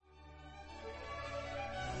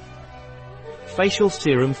Facial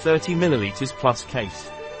serum 30 ml plus case.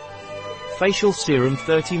 Facial serum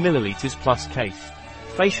 30 ml plus case.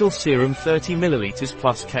 Facial serum 30 ml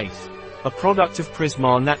plus case. A product of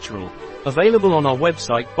PRISMA Natural. Available on our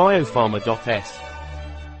website biopharma.s.